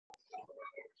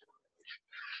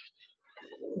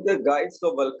Okay, guys,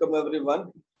 so welcome everyone.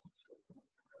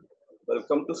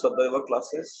 Welcome to Sadaiva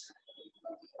classes.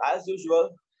 As usual,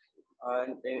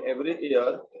 and in every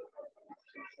year,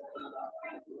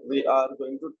 we are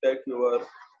going to take your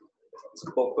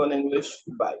spoken English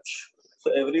batch.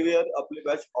 So every year, आपली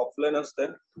batch offline असते,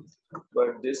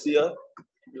 but this year,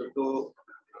 due to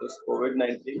this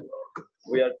COVID-19,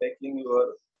 we are taking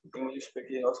your English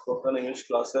speaking or spoken English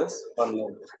classes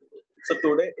online. So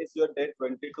today is your day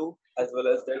 22 as well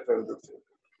as day 23.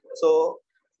 So,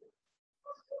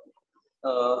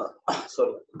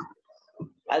 sorry.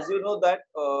 As you know that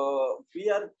we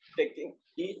are taking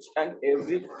each and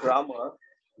every grammar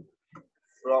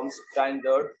from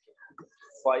standard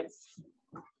 5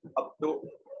 up to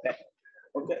 10.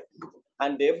 Okay.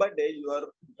 And day by day, your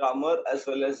grammar as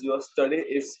well as your study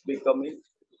is becoming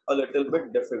a little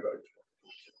bit difficult.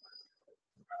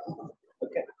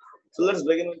 Okay. So let's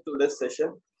begin with today's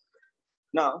session.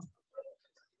 Now,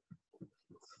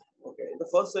 okay, the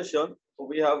first session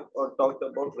we have talked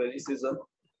about rainy season.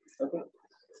 Okay.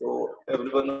 So every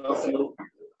one of you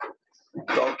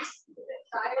talked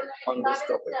on this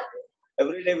topic.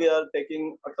 Every day we are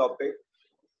taking a topic.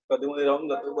 But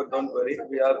don't worry,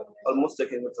 we are almost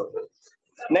taking the topic.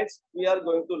 Next, we are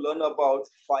going to learn about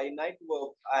finite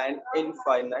verb and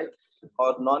infinite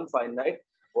or non-finite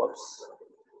verbs.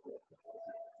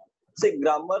 See,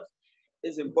 grammar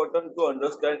is important to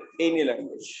understand any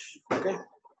language. Okay.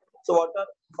 So, what are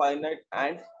finite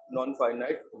and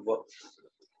non-finite verbs?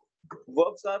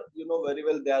 Verbs are, you know very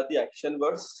well, they are the action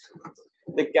words.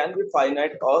 They can be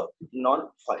finite or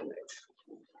non-finite.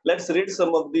 Let's read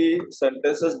some of the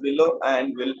sentences below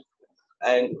and we'll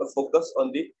focus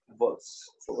on the verbs.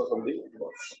 Focus on the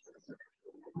verbs.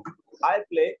 I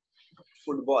play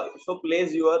football. So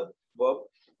plays your verb.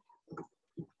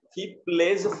 He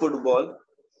plays football.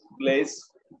 Plays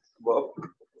verb.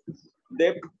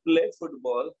 They play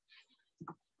football.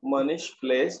 Manish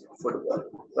plays football.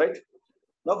 Right?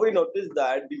 Now we notice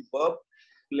that the verb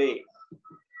play.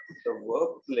 The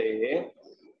verb play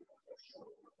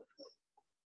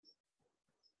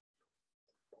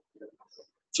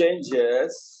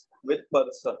changes with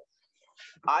person.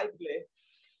 I play,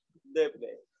 they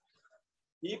play.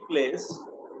 He plays,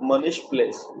 Manish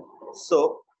plays.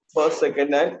 So first,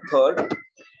 second, and third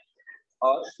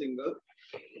are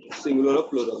singular or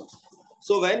plural.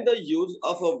 So when the use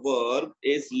of a verb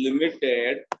is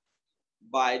limited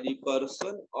by the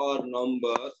person or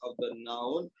number of the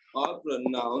noun or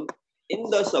pronoun in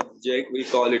the subject, we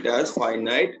call it as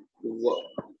finite verb.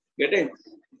 Getting?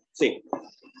 See,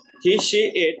 he, she,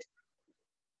 it.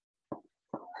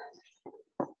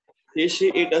 He, she,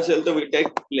 it असेल तर we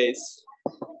take place.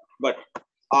 But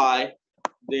I,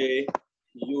 they,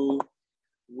 you,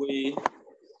 we,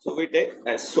 so we take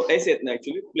S. So S is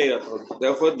actually player.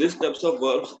 Therefore, these types of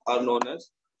verbs are known as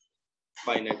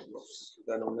finite verbs.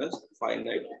 They are known as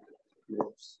finite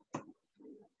verbs.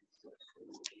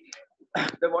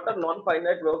 Then what are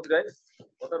non-finite verbs, guys?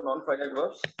 What are non-finite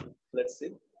verbs? Let's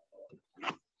see.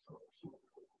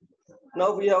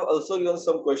 Now we have also given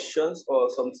some questions or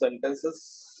some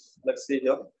sentences. Let's see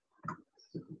here.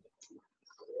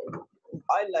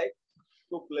 I like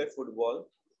to play football.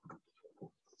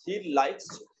 He likes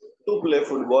to play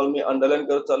football. Me underline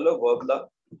kar chalo verb la.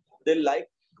 They like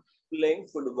playing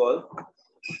football.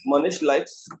 Manish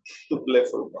likes to play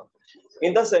football.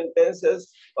 In the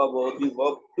sentences about the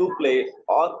verb to play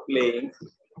or playing,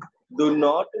 do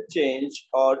not change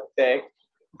or take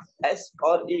S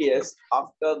or ES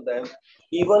after them,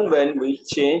 even when we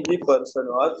change the person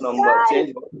or number.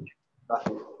 Change.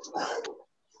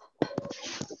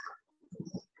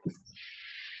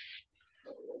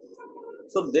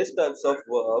 So these types of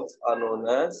verbs are known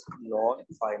as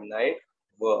non-finite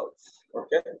verbs.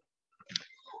 Okay.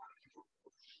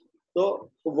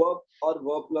 So verb or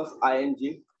verb plus ing,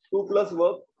 2 plus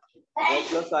verb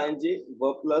plus ing,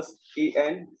 verb plus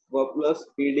en, verb plus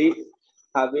ed,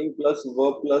 having plus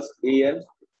verb plus en,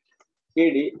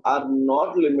 ed are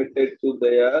not limited to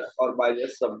their or by their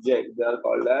subject. They are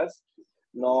called as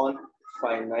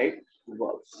non-finite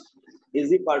verbs.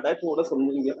 Easy part है थोड़ा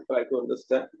समझेंगे, try to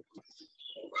understand.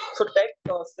 So take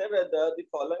say whether the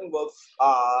following verbs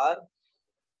are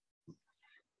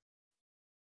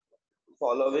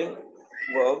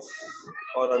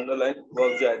or underline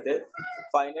verbs जाते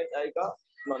finite आएगा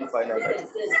non-finite आएगा.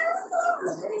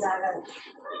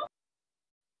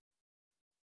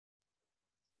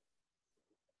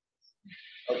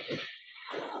 Okay.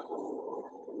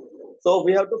 So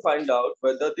we have to find out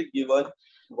whether the given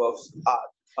verbs are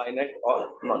finite or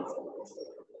non-finite.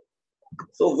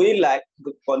 So we lack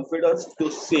the confidence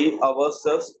to see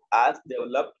ourselves as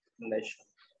developed nation.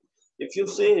 If you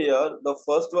see here, the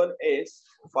first one is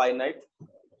finite.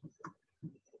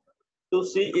 To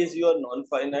see is your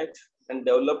non-finite, and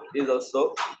developed is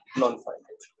also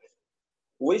non-finite.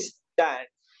 We stand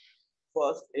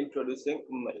first introducing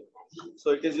milk.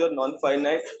 So it is your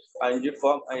non-finite ing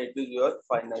form and it is your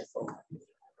finite form.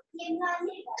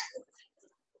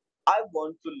 I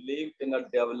want to live in a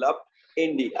developed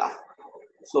India.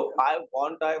 So I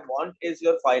want is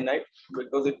your finite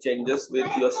because it changes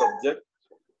with your subject.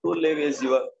 To live is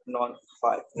your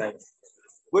non-finite.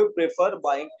 We prefer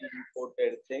buying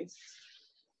imported things.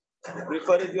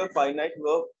 Prefer is your finite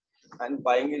verb and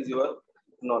buying is your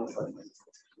non-finite.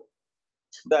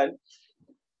 Then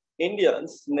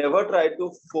Indians never try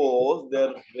to force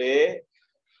their way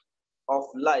of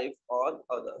life on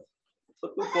others. So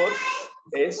to force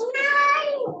is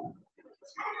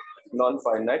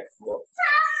non-finite verb.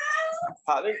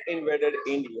 Having invaded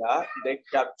India, they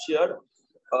captured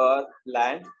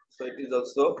land, so it is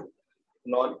also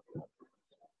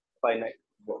non-finite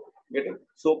verb. Get it?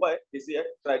 सोपं आहे, easy आहे.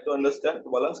 Try to understand.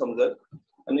 तुम्हाला समजेल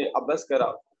आणि अभ्यास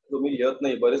करा. तुम्ही लिहत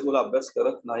नाही, बरेच मुलं अभ्यास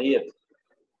करत नाहीयेत.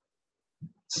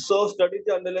 So study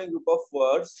the underlying group of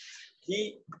words.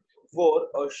 He wore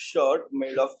a shirt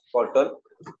made of cotton.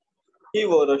 He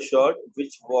wore a shirt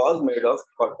which was made of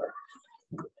cotton.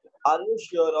 Are you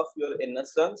sure of your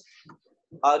innocence?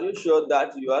 Are you sure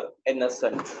that you are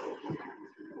innocent?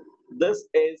 This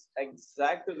is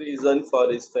exact reason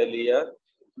for his failure.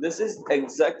 This is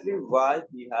exactly why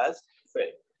he has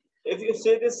failed. If you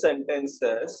see these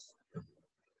sentences,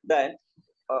 then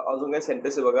अजून काय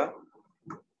sentence आहे बघा.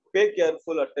 Pay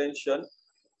careful attention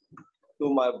to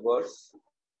my words.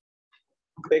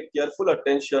 Pay careful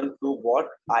attention to what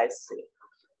I say.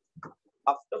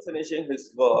 After finishing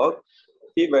his work,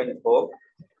 he went home.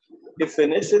 He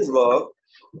finished his work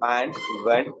and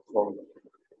went home.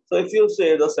 So if you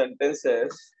say the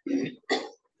sentences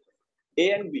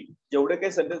A and B, जेवढे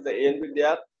काही sentences A and B, they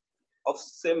are of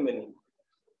same meaning.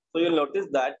 So you'll notice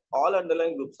that all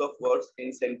underlying groups of words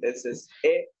in sentences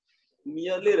A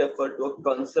merely refer to a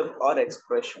concept or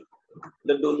expression.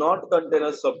 They do not contain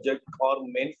a subject or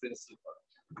main principle.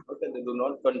 Okay, they do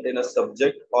not contain a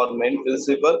subject or main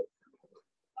principle.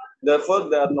 Therefore,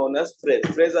 they are known as phrase.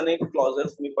 Phrase आणि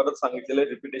clauses मी परत सांगितलेले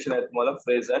repetition आहे तुम्हाला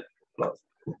phrase and clause.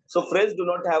 So phrase do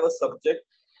not have a subject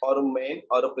or a main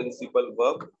or a principal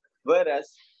verb,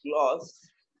 whereas clause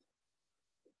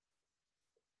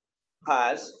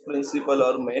has principal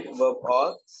or main verb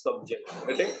or subject.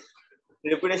 Okay?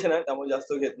 Repetition आहे त्यामुळे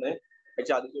जास्त घेत नाही.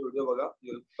 याच्या आधीचे व्हिडिओ बघा,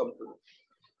 you'll come to know.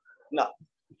 Now,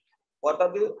 what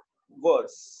are the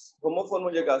words? Homophone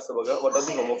म्हणजे काय असतं बघा. What are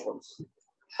the homophones?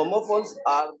 Homophones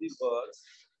are the words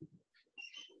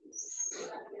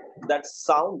that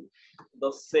sound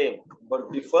the same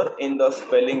but differ in the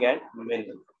spelling and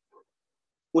meaning.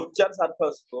 उच्चार सारखा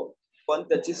असतो पण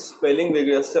त्याची स्पेलिंग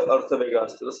वेगळी असते, अर्थ वेगळा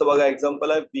असतो. जसं बघा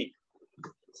एक्झाम्पल आहे week.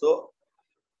 So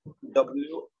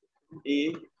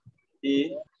WEEK.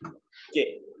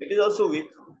 It is also week.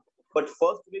 But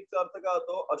first वीकचा अर्थ काय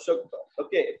होतो? अशक्त.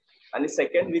 ओके. आणि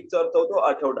सेकंड वीकचा अर्थ होतो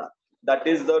आठवडा. That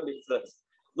is the difference.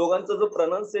 दोघांचा जो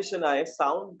प्रोनाउन्सिएशन आहे,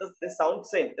 साऊंड ते साऊंड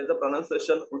सेम, त्याचं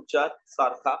प्रोनाउन्सिएशन उच्चार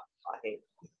सारखा आहे.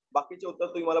 बाकीचे उत्तर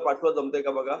तुम्ही मला पाठवा, जमते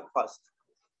का बघा fast.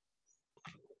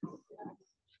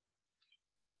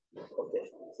 Okay,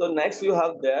 so next you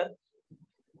have there.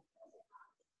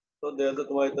 So there's a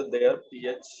तुम्हाला there,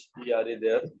 THERE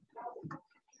there.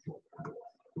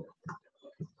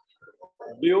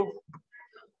 Blue,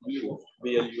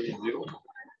 BLUE, blue.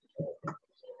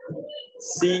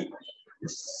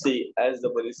 CC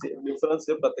difference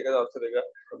है प्रत्येकाचा अर्थ वेगळा.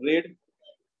 Read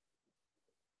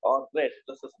or red,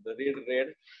 तसंच read,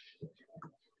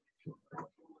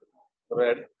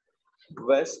 red.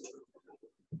 West,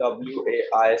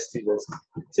 WAIST, west.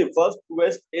 See, first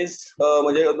west is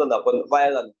म्हणजे काय आपण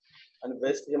वाया झालं, आणि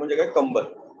वेस्ट हे म्हणजे काय कंबर.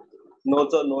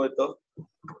 नोचं नो येतं,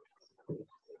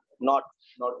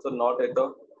 नॉटचं नॉट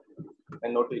येतं,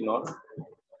 and not not.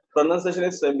 Pronunciation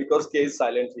is same because K is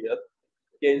silent here.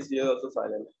 K is here also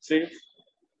silent. Three.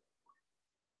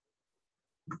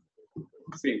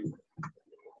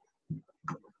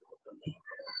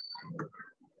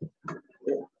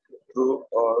 True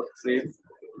or three.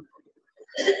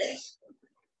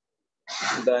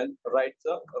 Then right's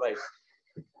a right.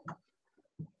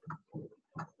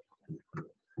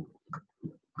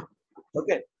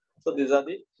 Okay. So these are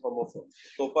the homophones.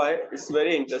 So far, it's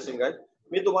very interesting, guys.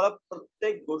 मी तुम्हाला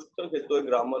प्रत्येक गोष्ट घेतोय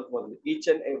grammar मध्ये. Each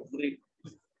and every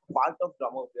part of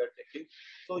grammar we are taking,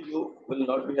 so you will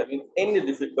not be having any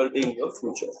difficulty in your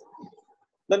future.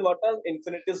 Then what are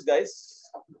infinitives, guys?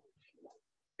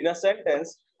 In a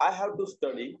sentence, I have to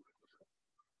study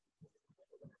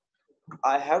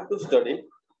I have to study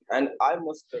and I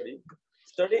must study.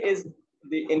 Study is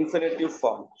the infinitive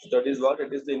form. Study is what?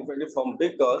 It is the infinitive form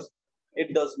because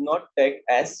it does not take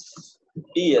S,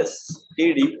 ES,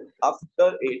 ED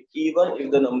after it, even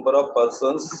if the number of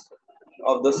persons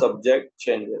of the subject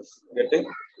changes. Getting?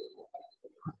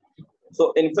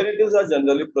 So infinitives are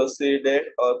generally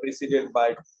preceded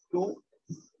by two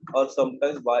or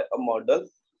sometimes by a model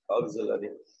auxiliary.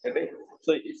 Okay.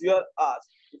 So if you are asked,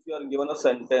 if you are given a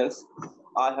sentence,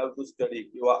 I have to study,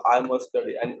 I must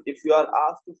study. And if you are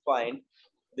asked to find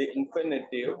the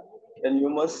infinitive, then you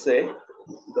must say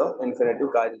the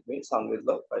infinitive काय मी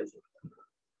सांगितलं पाहिजे.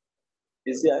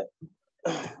 Easy आहे.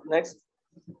 Next,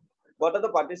 what are the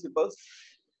participles?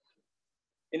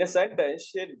 In a sentence,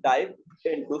 she dived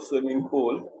into swimming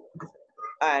pool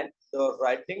and the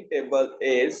writing table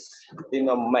is in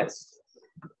a mess.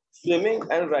 Swimming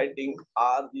and writing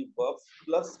are the verbs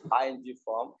plus ing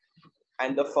form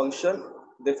and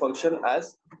they function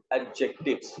as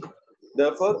adjectives.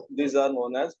 Therefore, these are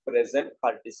known as present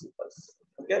participles.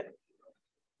 Okay?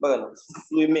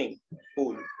 Swimming,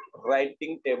 pool,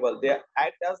 writing table, they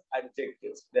act as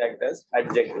adjectives. They act as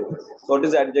adjectives. So what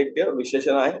is adjective?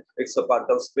 Visheshana, it's a part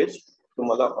of speech.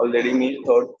 तुम्हाला already me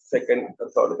third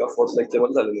का fourth lecture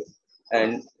मध्ये झालेली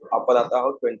and आपण आता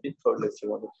आहोत 23rd lecture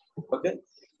मध्ये. Okay.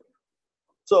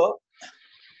 So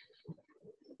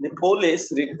the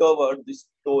police recovered the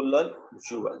stolen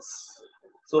jewels.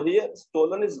 So here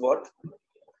stolen is what?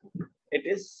 It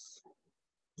is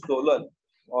stolen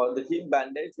or the hip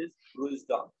bandage is bruised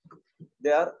down.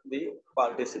 They are the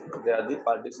participants. They are the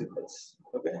participants.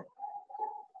 Okay.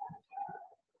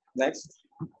 Next.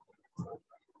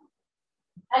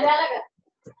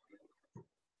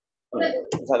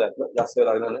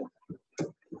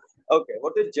 Okay.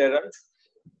 What is gerund?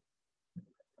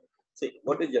 See,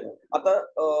 what is gerund?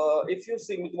 If you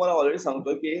see, I already said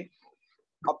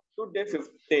up to day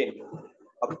 15,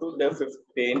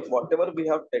 whatever we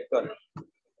have taken,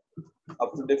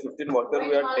 up to day 15, whatever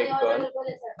we have taken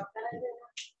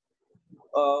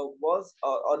was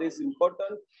or is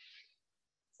important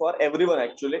for everyone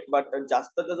actually, but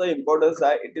just as the importance,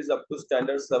 it is up to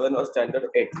standard 7 or standard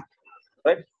 8,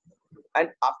 right? And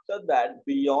after that,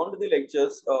 beyond the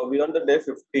lectures, beyond the day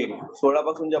 15, 16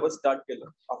 पासून जे आपण start केलं,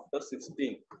 after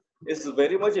 16 is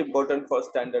very much important for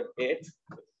standard 8,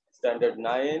 standard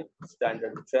 9,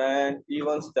 standard 10,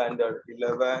 even standard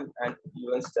 11, and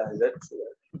even standard 12.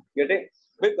 Get it?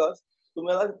 Because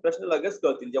तुम्हाला प्रश्न लगेच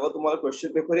कळतील जेव्हा तुम्हाला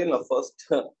question paper येईल ना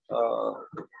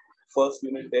फर्स्ट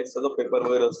युनिट टेस्टचा जो पेपर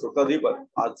वगैरे असतो कधी पण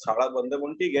आज शाळा बंद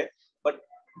म्हणून ठीक आहे बट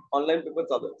ऑनलाइन पेपर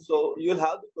चालू आहे. So you will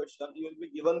have the question, you will be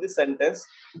given the sentence,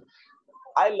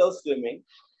 I love swimming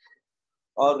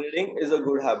or reading is a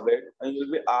good habit, and you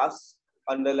will be asked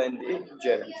underline the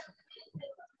gerund.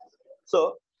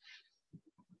 So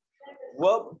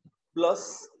verb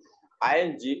plus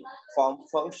ing form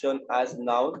function as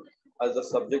noun as the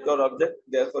subject or object,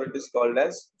 therefore it is called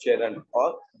as gerund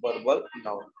or verbal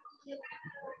noun.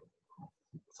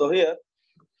 So here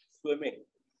swimming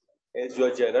is your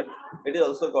gerund. It is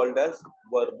also called as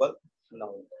verbal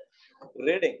noun.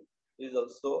 Reading is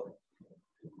also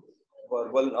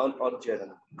verbal noun or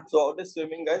gerund. So what is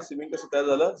swimming, guys? Swimming का सूत्र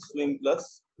झाला swim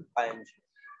plus ing.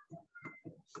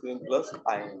 Swim plus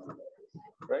ing,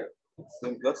 right?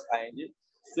 Swim plus ing.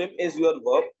 Swim is your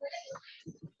verb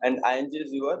and ing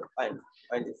is your ing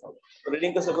form.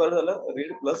 Reading का सूत्र झाला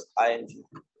read plus ing.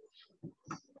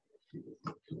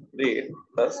 Read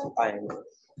plus ing.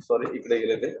 Sorry, इकडे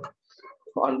गेले ते.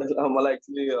 मला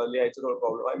actually लिहायचं थोडा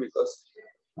problem आहे because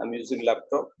I'm using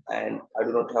laptop and I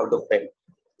do not have the pen.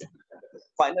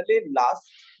 Finally, last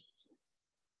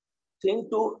thing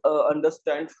to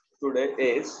understand today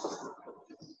is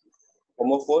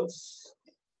homophones.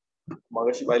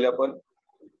 मगाशी पाहिले आपण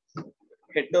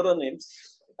heteronyms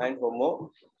and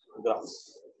homographs.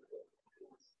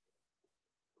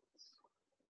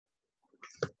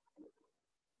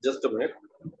 Just a minute.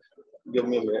 Give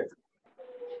me a minute.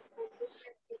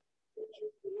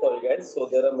 Sorry guys, so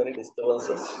there are many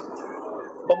disturbances.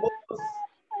 Homophones.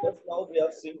 Just now we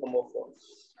have seen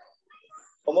homophones.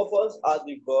 Homophones are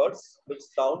the words which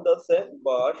sound the same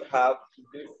but have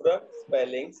different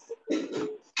spellings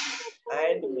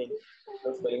and meaning.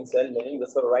 The spellings and meaning.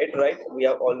 That's right. We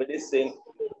have already seen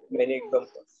many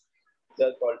examples. They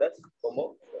are called as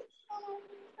homophones.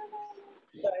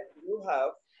 Then you have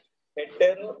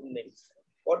heteronyms.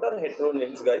 What are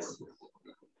heteronyms, guys?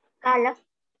 Kala.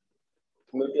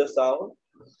 Mute your sound.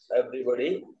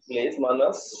 Everybody, please,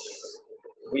 Manas.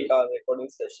 We are recording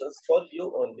sessions for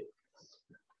you only.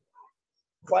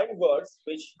 Find words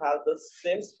which have the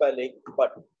same spelling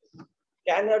but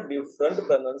can have different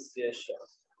pronunciation,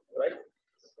 right?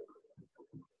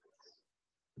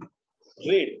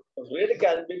 Read. Read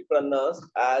can be pronounced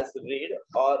as read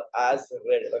or as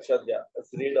read. लक्षात घ्या. As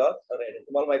read or read.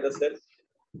 तुम्हाला माहित असेल,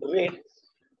 read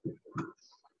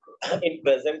in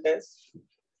present tense,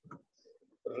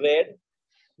 read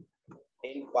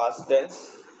in past tense.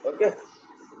 Okay.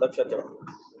 लक्षात ठेवा.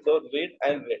 So read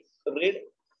and read. Read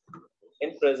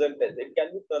in present tense. It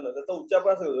can be pronounced. त्याचा उच्चार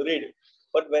पण असं read.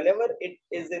 But whenever it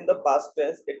is in the past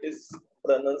tense, it is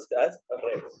pronounced as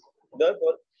read.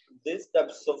 Therefore, these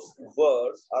types of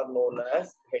words are known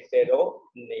as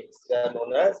heteronyms. They are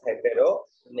known as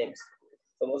heteronyms.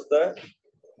 Samajhta?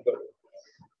 Good.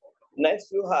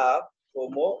 Next, you have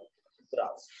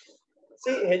homographs.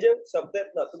 See, हे जे शब्द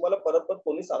आहेत ना, तुम्हाला परत परत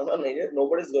कोणी सांगणार नाहीये.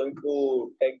 Nobody is going to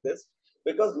take this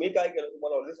because मी काय केलं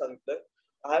तुम्हाला already सांगितलं.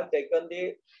 I have taken the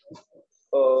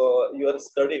your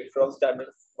study from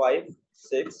standard 5,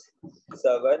 6,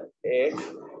 7, 8,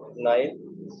 9,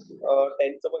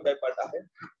 10 चा पण काही पार्ट आहे.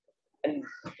 And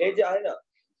हे जे आहे ना,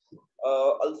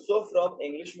 also from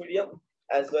English medium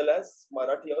as well as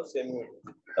Marathi or semi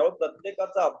medium. त्यामुळे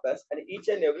प्रत्येकाचा अभ्यास आणि each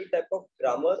and every type of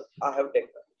grammar I have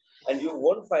taken. And you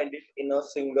won't find it in a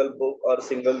single book or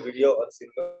single video or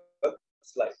single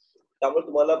slide. त्यामुळे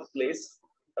तुम्हाला please,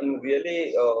 I'm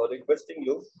really requesting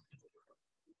you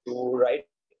to write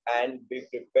and be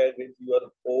prepared with your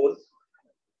own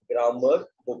grammar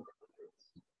book.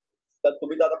 तर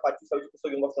तुम्ही आता 5-6 पुस्तक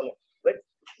घेऊन बसता ना, right?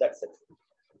 That's it.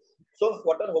 So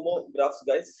what are homographs,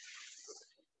 guys?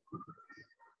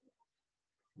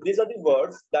 These are the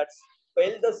words that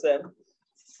spell the same,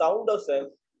 sound the same,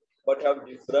 but have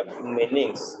different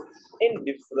meanings in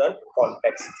different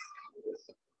contexts.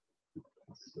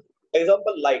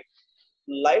 Example, light.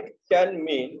 Light can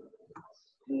mean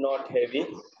not heavy.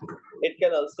 It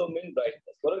can also mean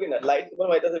brightness. बरोबर ना? Light तुम्हाला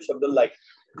माहिती असेल शब्द light.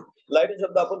 Light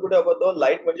शब्द आपण कुठे वापरतो?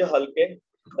 Light म्हणजे हलके.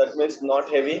 That means not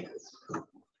heavy.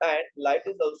 And light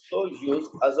is also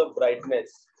used as a brightness.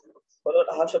 बरोबर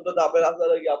हा शब्द तर आपल्याला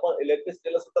असं की आपण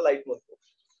इलेक्ट्रिसिटीला सुद्धा लाईट म्हणतो.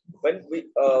 When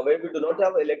we do not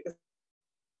have electricity,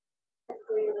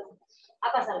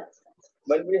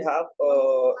 when we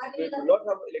do not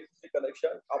have electricity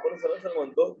connection, आपण सरळ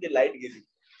म्हणतो की लाईट गेली.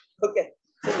 Okay,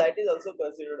 so light is also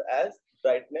considered as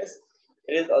brightness.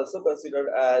 It is also considered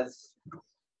as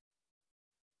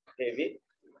heavy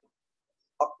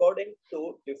according to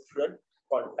different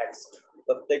context.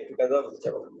 प्रत्येक ठिकाणचा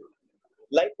विचार.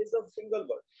 Light is a single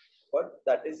word, but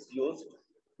that is used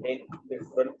in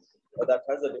different, that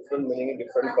has a different meaning in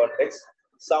different context.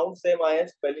 Sound same आहे,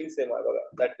 spelling same आहे बघा.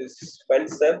 That is spelled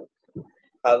same,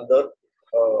 have the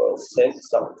same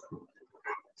sound.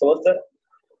 So what's that?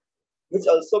 Which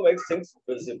also makes things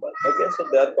visible. Okay, so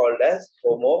they are called as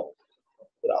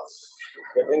homographs.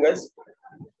 Getting guys?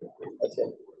 Okay.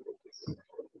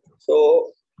 So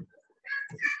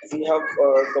we have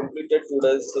completed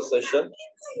today's session.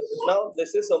 Now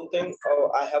this is something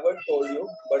I haven't told you,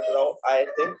 but now I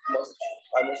think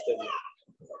I must tell you.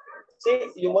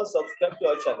 See, you must subscribe to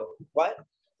our channel. Why?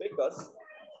 Because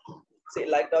see,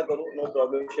 like na karo, no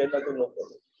problem. Share na karo, no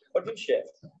problem. But you share,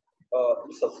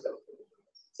 you subscribe.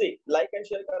 See, like and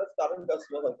share kara karan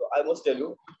customer. I must tell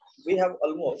you, we have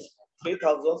almost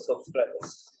 3,000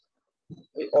 subscribers.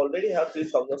 We already have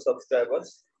 3,000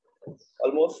 subscribers.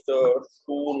 Almost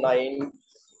 2,955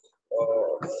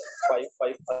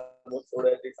 almost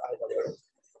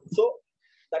so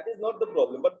that is not the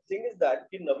problem, but thing is that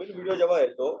in naveen video java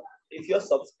yeto, if you are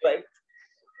subscribed,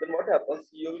 then what happens,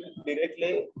 you will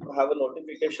directly have a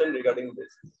notification regarding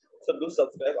this. So do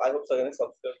subscribe. I hope सगळ्यांनी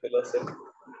subscribe केलं असेल.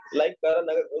 Like करा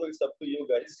नका करू, it's up to you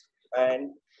guys, and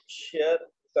share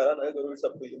करा नका करू, it's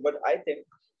up to you. But I think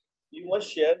you must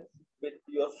share with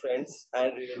your friends and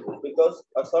relatives, because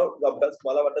असा अभ्यास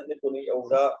मला वाटत नाही कोणी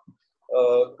एवढा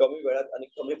कमी वेळात आणि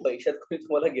कमी पैशात कोणी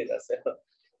तुम्हाला घेत असेल.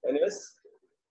 Anyways,